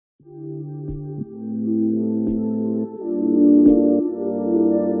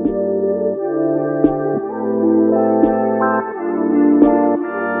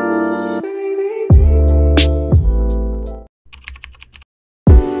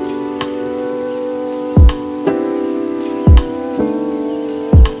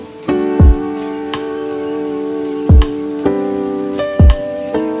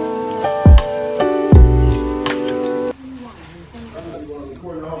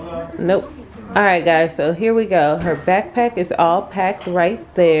Nope. Alright guys, so here we go. Her backpack is all packed right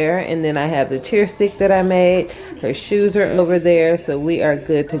there. And then I have the cheer stick that I made. Her shoes are over there. So we are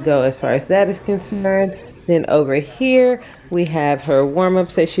good to go as far as that is concerned. Then over here, we have her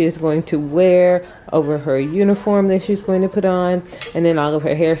warm-ups that she is going to wear over her uniform that she's going to put on. And then all of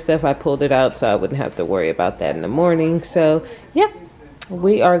her hair stuff, I pulled it out so I wouldn't have to worry about that in the morning. So, yeah,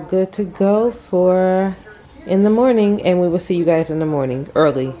 we are good to go for in the morning. And we will see you guys in the morning.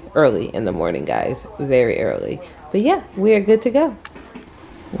 Early in the morning, guys. Very early. But, yeah, we are good to go.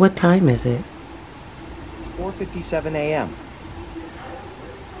 What time is it? 4:57 a.m.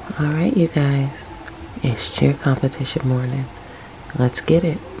 All right, you guys. It's cheer competition morning. Let's get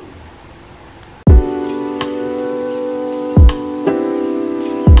it.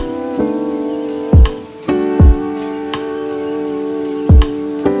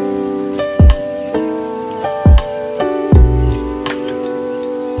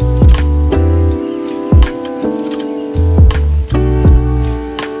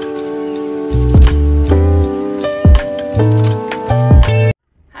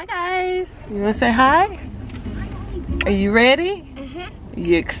 You want to say hi? Are you ready? Mm-hmm.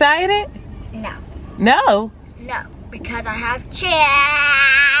 You excited? No. No? No, because I have cheer.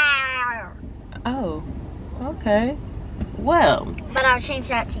 Oh, okay. Well. But I'll change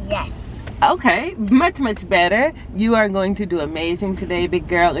that to yes. Okay, much better. You are going to do amazing today, big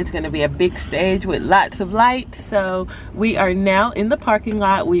girl. It's going to be a big stage with lots of lights. So we are now in the parking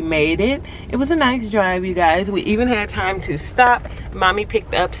lot. We made it. It was a nice drive, you guys. We even had time to stop. Mommy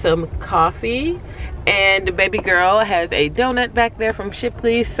picked up some coffee and baby girl has a donut back there from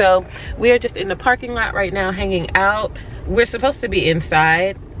Shipley. So we are just in the parking lot right now hanging out. We're supposed to be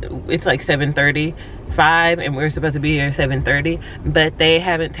inside. It's like 7:35 and we're supposed to be here at 7:30, but they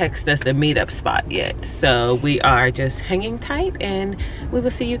haven't texted us the meetup spot yet. So we are just hanging tight and we will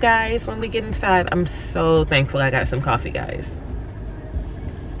see you guys when we get inside. I'm so thankful I got some coffee, guys.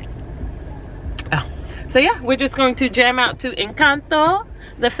 Oh, so yeah, we're just going to jam out to Encanto,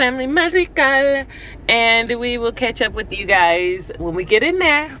 the family magical, and we will catch up with you guys when we get in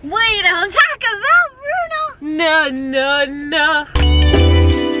there. We don't talk about Bruno. No.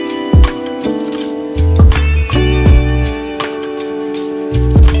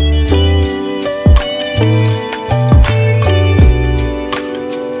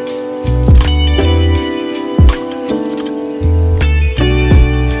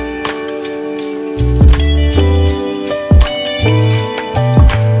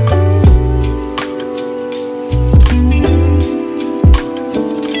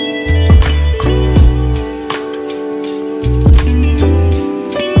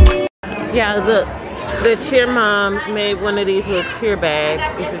 Yeah, the cheer mom made one of these little cheer bags.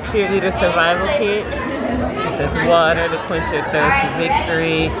 It's a cheerleader survival kit. It says water to quench your thirst,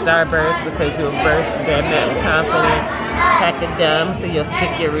 victory, starburst because you'll burst, damn that with confidence, pack of gum so you'll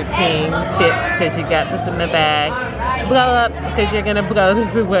stick your routine, chips because you got this in the bag, blow up because you're gonna blow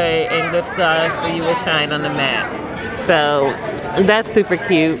this away, and lip gloss so you will shine on the map. So that's super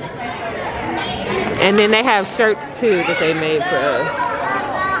cute. And then they have shirts too that they made for us.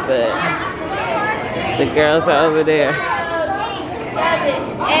 But the girls are over there.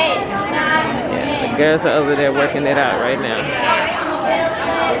 Yeah, the girls are over there working it out right now.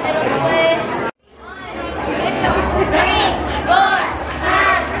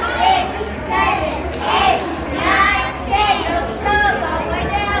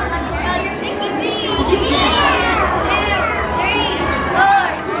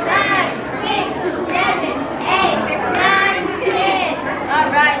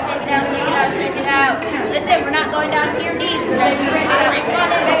 Listen, we're not going down to your knees. So come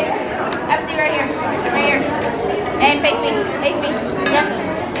on in, baby. Have a seat right here. Right here. And face me. Face me. Yep.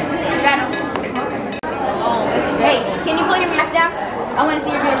 Straddles. Hey, can you pull your mask down? I want to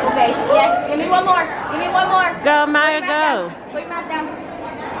see your beautiful face. Yes. Give me one more. Give me one more. Go, Maya, go. Put your mask down.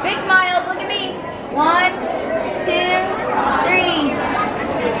 Big smiles. Look at me. 1, 2, 3.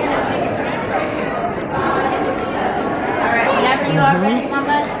 Alright, whenever you are ready,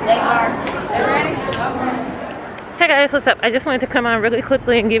 mamas, they are. Ready? Hey guys, what's up? I just wanted to come on really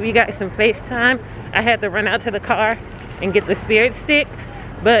quickly and give you guys some FaceTime. I had to run out to the car and get the spirit stick,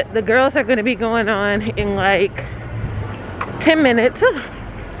 but the girls are going to be going on in like 10 minutes.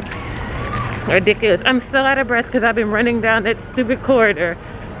 Ridiculous. I'm still out of breath because I've been running down that stupid corridor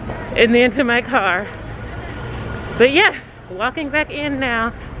and then to my car. But yeah, walking back in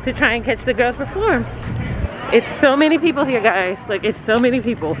now to try and catch the girls perform. It's so many people here, guys. Like, it's so many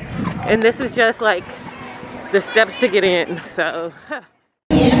people. And this is just like the steps to get in, so.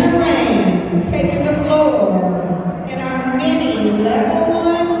 Deanna Rain taking the floor in our mini level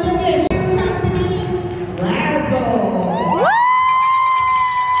 1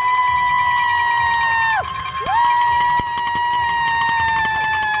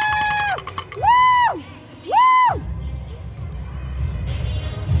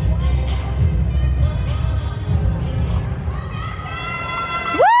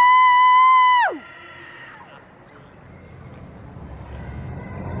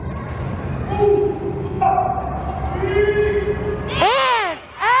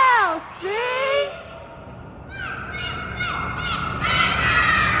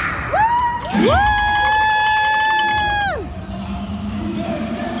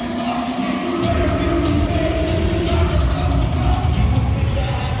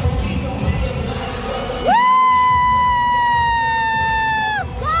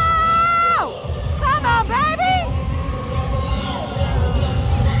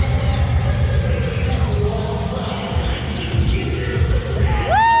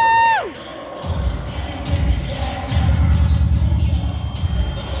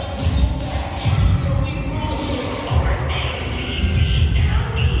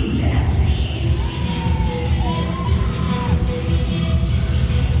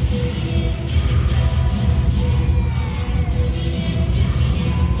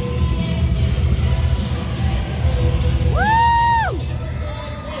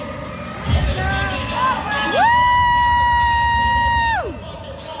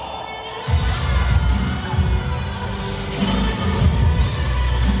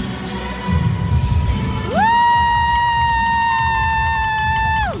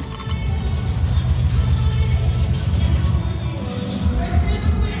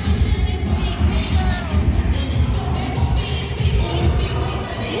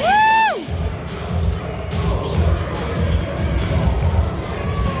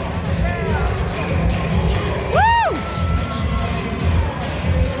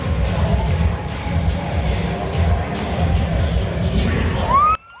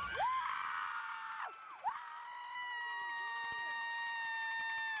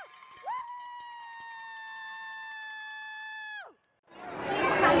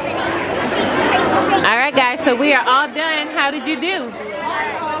 guys, so we are all done. How did you do?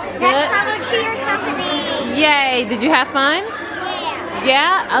 That's our cheer company. Yay, did you have fun? Yeah.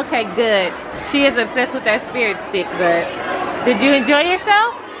 Yeah? Okay, good. She is obsessed with that spirit stick, but did you enjoy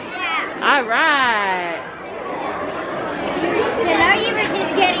yourself? Yeah. All right. So now you were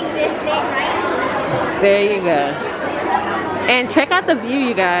just getting this bit, right? There you go. And check out the view,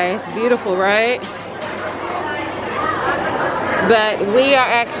 you guys. Beautiful, right? But we are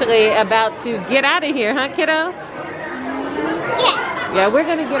actually about to get out of here, huh, kiddo? Yeah. Yeah, we're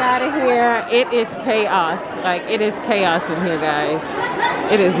gonna get out of here. It is chaos. Like, it is chaos in here, guys.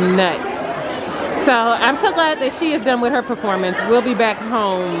 It is nuts. So I'm so glad that she is done with her performance. We'll be back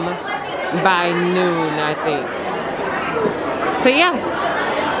home by noon, I think. So yeah,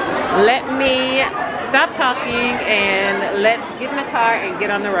 let me stop talking and let's get in the car and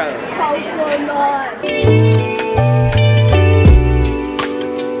get on the road. Coconut.